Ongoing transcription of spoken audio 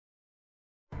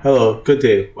Hello, good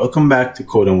day. Welcome back to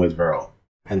Coding with Verl.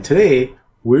 And today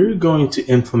we're going to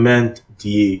implement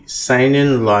the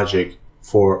sign-in logic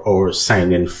for our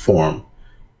sign-in form.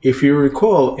 If you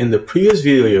recall, in the previous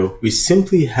video, we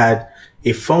simply had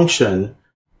a function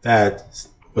that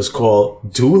was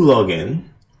called doLogin,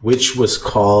 which was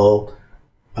called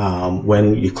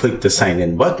when you click the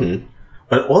sign-in button.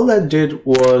 But all that did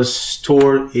was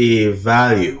store a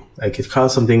value. Like it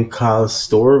called something called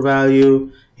store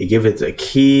value. It gave it a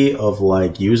key of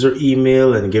like user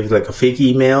email and it gave it like a fake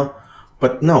email.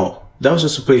 But no, that was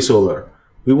just a placeholder.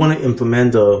 We want to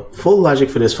implement the full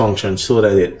logic for this function so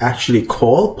that it actually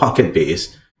call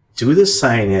Pocketbase, do the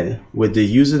sign in with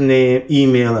the username,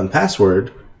 email, and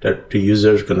password that the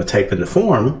user is going to type in the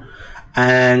form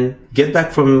and get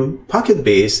back from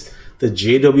Pocketbase the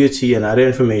JWT and other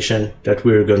information that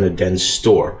we're going to then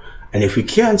store. And if we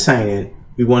can't sign in,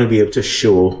 we want to be able to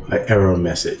show an error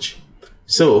message.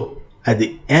 So at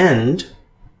the end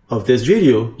of this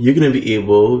video, you're going to be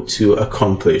able to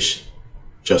accomplish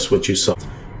just what you saw.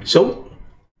 So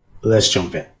let's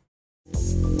jump in.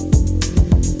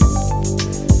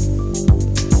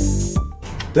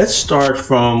 Let's start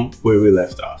from where we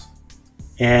left off.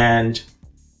 And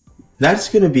that's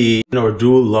going to be our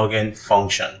doLogin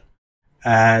function.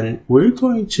 And we're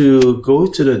going to go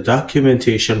to the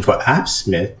documentation for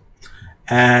Appsmith.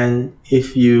 And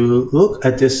if you look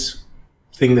at this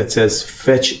thing that says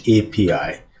fetch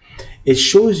API, it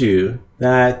shows you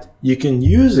that you can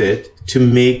use it to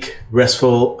make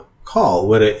RESTful call,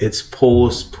 whether it's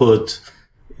post, put,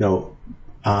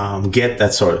 get,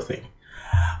 that sort of thing.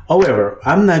 However,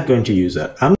 I'm not going to use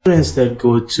that. I'm going to instead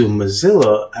go to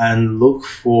Mozilla and look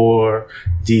for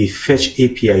the fetch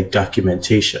API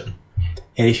documentation.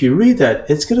 And if you read that,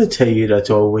 it's going to tell you that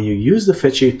when you use the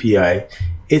fetch API,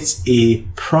 it's a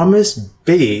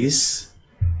promise-based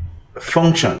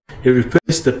function. It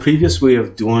replaced the previous way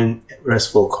of doing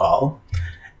RESTful call.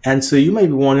 And so you might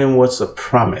be wondering, what's a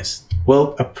promise?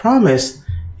 Well, a promise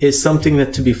is something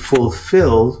that to be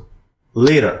fulfilled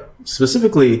later.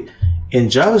 Specifically, in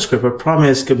JavaScript, a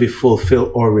promise can be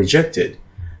fulfilled or rejected.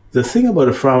 The thing about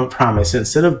a promise,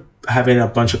 instead of having a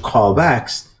bunch of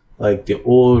callbacks, like the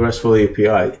old RESTful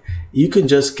API, you can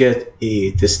just get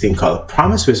this thing called a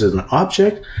promise, which is an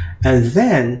object, and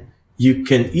then you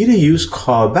can either use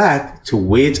callback to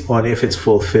wait on if it's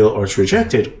fulfilled or it's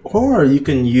rejected, or you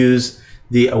can use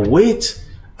the await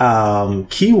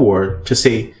keyword to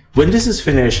say, when this is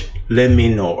finished, let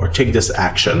me know or take this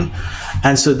action.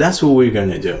 And so that's what we're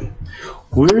going to do.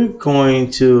 We're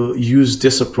going to use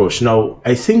this approach. Now,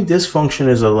 I think this function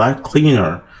is a lot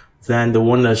cleaner than the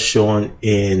one that's shown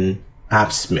in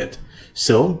Appsmith.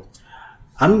 So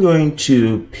I'm going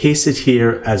to paste it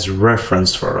here as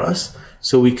reference for us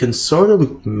so we can sort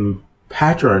of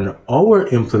pattern our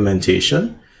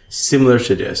implementation similar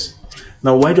to this.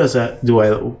 Now, why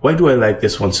do I like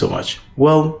this one so much?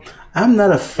 Well, I'm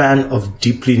not a fan of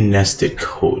deeply nested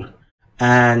code,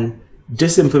 and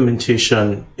this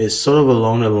implementation is sort of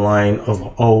along the line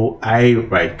of how I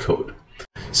write code.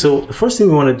 So the first thing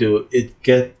we want to do is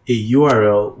get a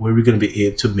URL where we're going to be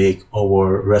able to make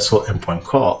our RESTful endpoint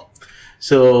call.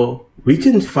 So we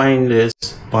can find this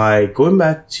by going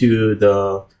back to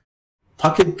the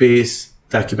Pocketbase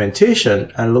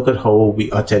documentation and look at how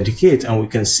we authenticate. And we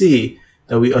can see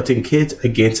that we authenticate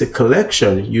against a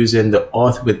collection using the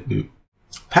auth with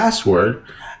password.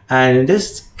 And in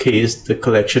this case, the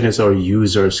collection is our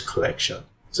users collection.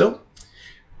 So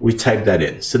we type that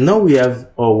in. So now we have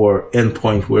our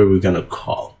endpoint where we're going to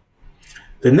call.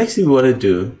 The next thing we want to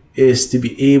do is to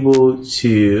be able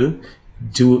to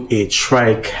do a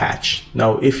try catch.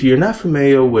 Now, if you're not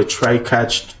familiar with try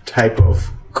catch type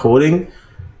of coding,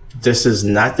 this is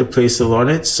not the place to learn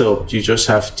it. So you just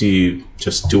have to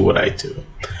just do what I do.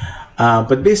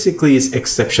 But basically it's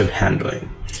exception handling.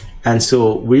 And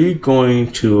so we're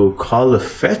going to call the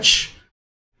fetch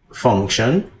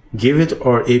function, give it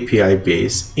our API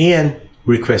base, and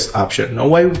request option. Now,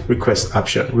 why request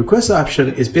option? Request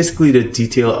option is basically the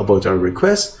detail about our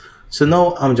request. So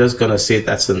now I'm just going to say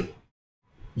that's a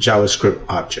JavaScript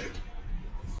object.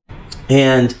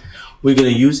 And we're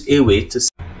going to use await to see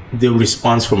the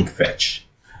response from fetch.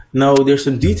 Now, there's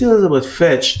some details about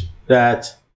fetch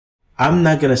that I'm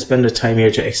not going to spend the time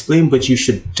here to explain, but you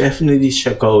should definitely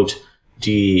check out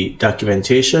the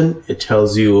documentation. It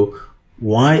tells you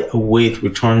why await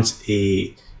returns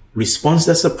a response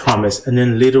that's a promise, and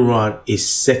then later on a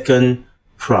second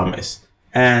promise.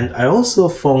 And I also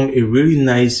found a really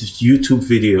nice YouTube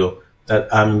video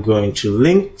that I'm going to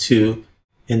link to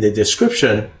in the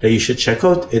description that you should check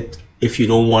out. It if you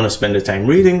don't want to spend the time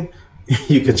reading,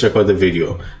 you can check out the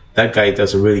video. That guy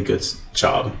does a really good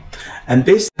job. And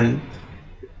based on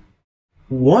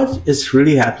what is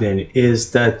really happening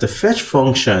is that the fetch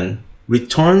function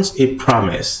returns a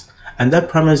promise, and that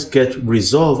promise gets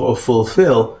resolved or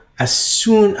fulfilled as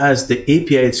soon as the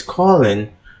API it's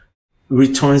calling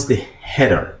returns the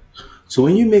header. So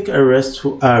when you make a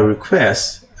RESTful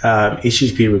request,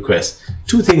 HTTP request,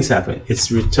 two things happen.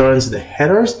 It returns the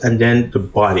headers and then the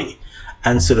body.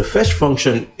 And so the fetch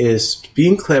function is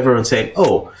being clever and saying,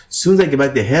 oh, as soon as I get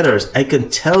back the headers, I can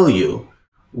tell you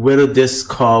whether this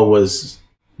call was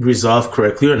resolved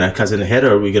correctly or not, because in the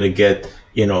header, we're going to get,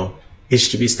 you know,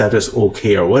 HTTP status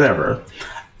okay or whatever.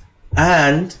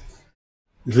 And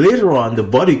later on, the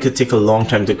body could take a long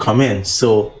time to come in.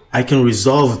 So I can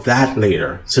resolve that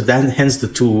later. So that hence the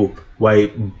two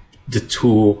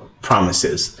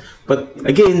promises. But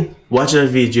again, watch that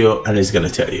video and it's going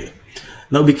to tell you.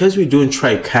 Now, because we're doing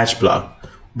try catch block,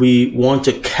 we want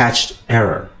to catch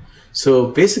error. So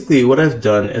basically what I've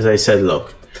done is I said,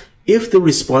 look, if the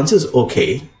response is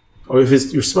okay, or if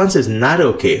the response is not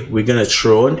okay, we're going to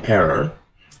throw an error.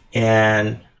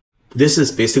 And this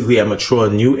is basically, I'm going to throw a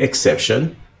new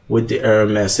exception with the error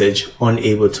message,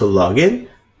 unable to log in,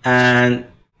 and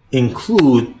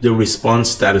include the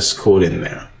response status code in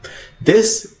there.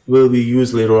 This will be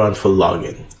used later on for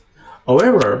login.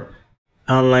 However,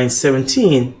 on line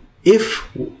 17, if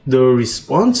the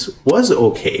response was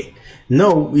okay,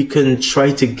 now we can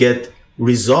try to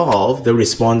resolve the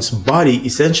response body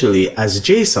essentially as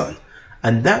JSON.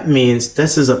 And that means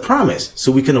this is a promise.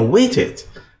 So we can await it.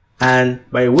 And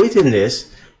by awaiting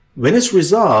this, when it's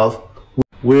resolved,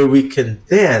 where we can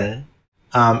then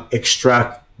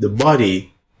extract the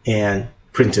body and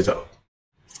print it out.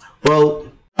 Well,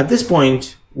 at this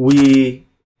point, we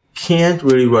can't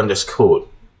really run this code.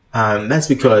 That's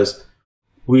because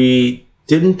we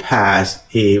didn't pass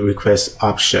a request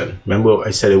option. Remember, I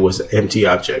said it was an empty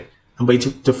object. And by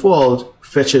default,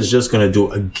 fetch is just going to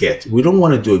do a get. We don't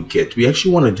want to do a get. We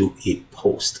actually want to do a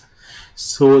post.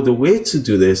 So the way to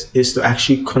do this is to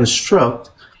actually construct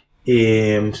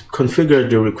and configure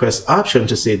the request option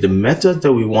to say the method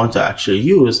that we want to actually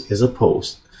use is a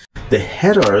post. The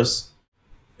headers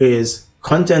is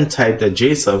content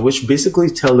type.json, which basically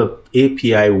tell the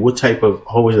API what type of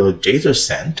how the data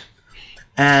sent.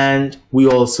 And we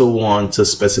also want to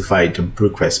specify the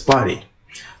request body.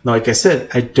 Now, like I said,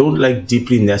 I don't like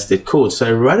deeply nested code, so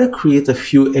I'd rather create a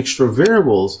few extra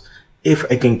variables if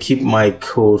I can keep my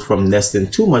code from nesting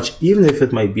too much, even if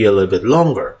it might be a little bit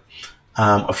longer,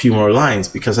 a few more lines,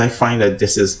 because I find that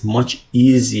this is much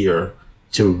easier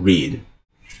to read.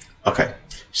 Okay,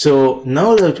 so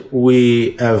now that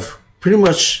we have pretty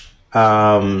much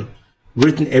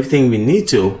written everything we need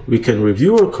to, we can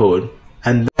review our code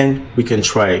and then we can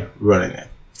try running it.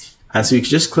 And so you can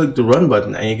just click the run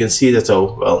button and you can see that,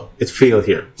 oh, well, it failed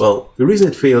here. Well, the reason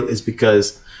it failed is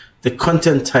because the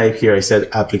content type here, I said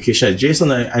application.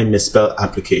 JSON, I misspelled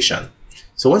application.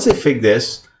 So once I fix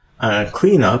this,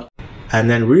 clean up and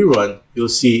then rerun, you'll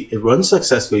see it runs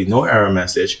successfully, no error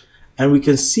message. And we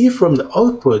can see from the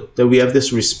output that we have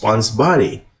this response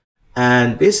body.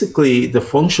 And basically the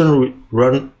function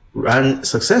ran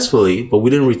successfully, but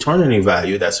we didn't return any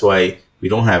value. That's why we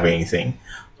don't have anything.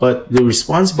 But the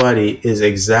response body is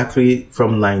exactly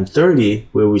from line 30,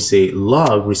 where we say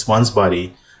log response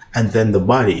body and then the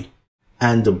body.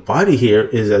 And the body here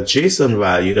is a JSON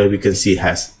value that we can see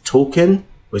has token,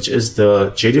 which is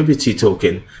the JWT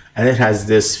token, and it has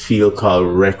this field called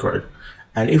record.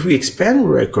 And if we expand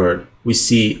record, we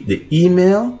see the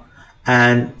email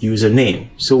and username.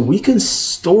 So we can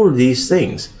store these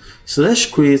things. So let's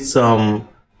create some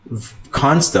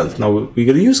constant. Now we're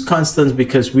going to use constants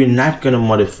because we're not going to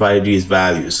modify these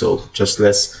values. So just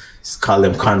let's call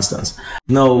them constants.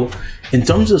 Now, in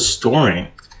terms of storing,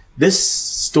 this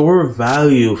store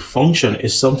value function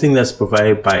is something that's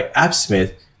provided by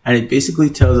Appsmith, and it basically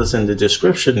tells us in the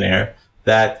description there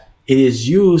that it is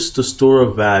used to store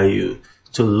a value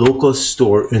to local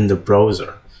store in the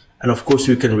browser. And of course,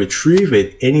 we can retrieve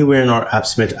it anywhere in our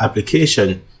Appsmith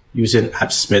application using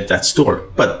appsmith.store.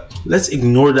 But let's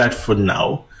ignore that for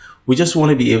now. We just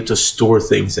want to be able to store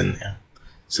things in there.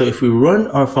 So if we run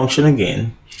our function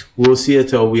again, we'll see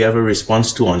that we have a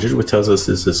response 200, which tells us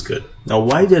this is good. Now,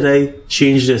 why did I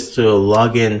change this to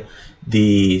log in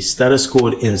the status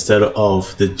code instead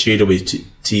of the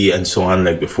JWT and so on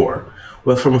like before?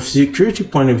 Well, from a security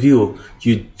point of view,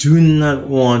 you do not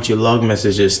want your log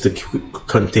messages to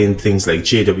contain things like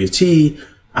JWT,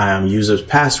 user's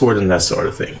password, and that sort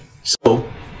of thing. So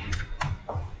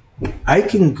I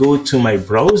can go to my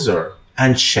browser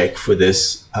and check for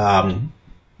this,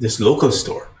 this local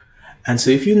store. And so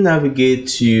if you navigate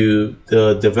to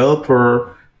the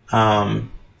developer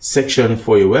section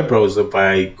for your web browser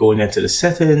by going into the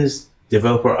settings,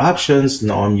 developer options,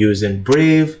 now I'm using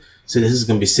Brave. So this is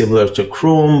going to be similar to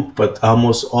Chrome, but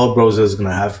almost all browsers are going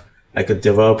to have like a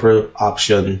developer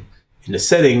option in the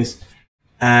settings.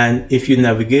 And if you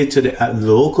navigate to the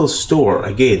local store,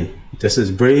 again, this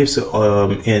is Brave.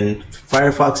 So in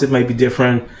Firefox, it might be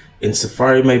different. In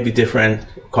Safari, it might be different,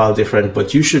 called different,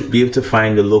 but you should be able to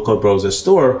find the local browser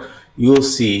store. You will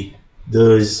see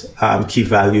those key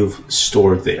value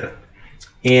stored there.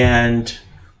 And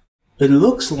it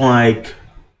looks like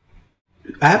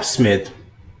Appsmith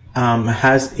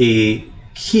has a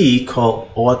key called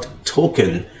auth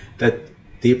token that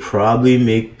they probably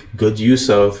make good use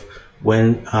of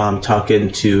when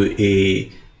talking to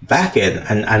a backend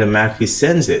and automatically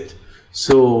sends it.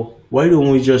 So why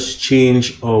don't we just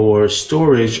change our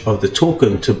storage of the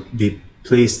token to be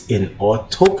placed in auth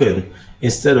token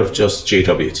instead of just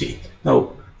JWT?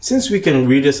 Now, since we can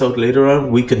read this out later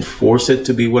on, we can force it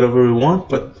to be whatever we want.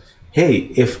 But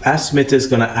hey, if Appsmith is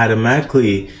going to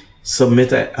automatically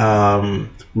submit a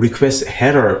request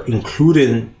header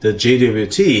including the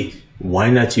JWT, why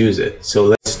not use it? So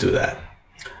let's do that.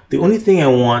 The only thing I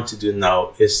want to do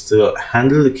now is to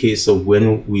handle the case of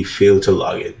when we fail to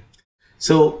log in.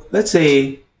 So let's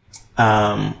say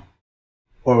our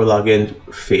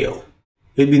login fail.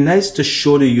 It'd be nice to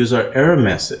show the user error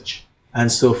message.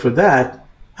 And so for that,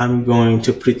 I'm going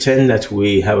to pretend that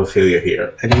we have a failure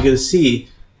here. And you're going to see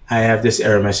I have this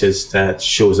error message that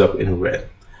shows up in red.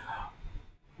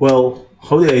 Well,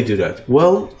 how did I do that?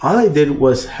 Well, all I did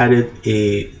was added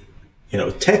a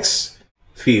text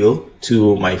field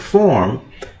to my form,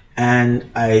 and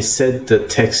I set the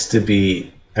text to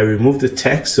be, I removed the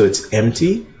text so it's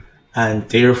empty, and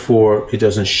therefore it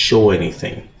doesn't show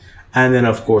anything. And then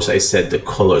of course I set the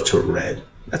color to red.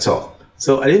 That's all.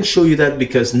 So I didn't show you that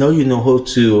because now you know how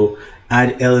to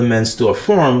add elements to a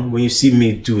form. When you see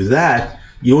me do that,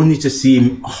 you don't need to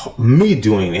see me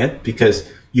doing it, because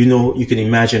you can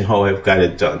imagine how I've got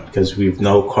it done, because we've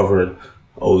now covered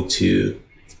how to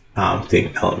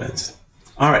thing elements.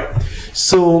 All right,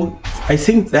 so I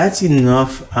think that's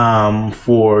enough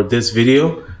for this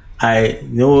video. I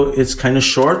know it's kind of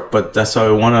short, but that's how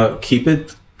I want to keep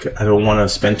it. I don't want to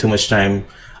spend too much time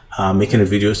making the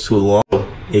videos too long.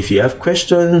 If you have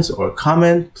questions or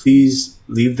comment, please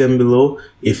leave them below.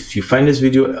 If you find this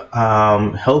video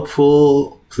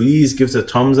helpful, please give it a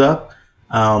thumbs up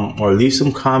or leave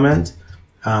some comment.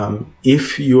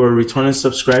 If you're a returning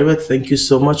subscriber, thank you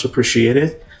so much. Appreciate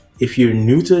it. If you're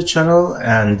new to the channel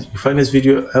and you find this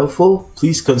video helpful,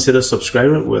 please consider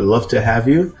subscribing. We'd love to have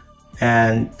you.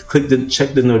 And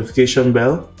check the notification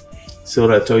bell so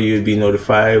that you'll be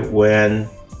notified when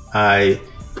I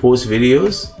post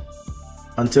videos.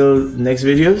 Until next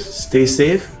video, stay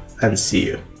safe and see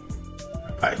you.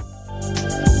 Bye.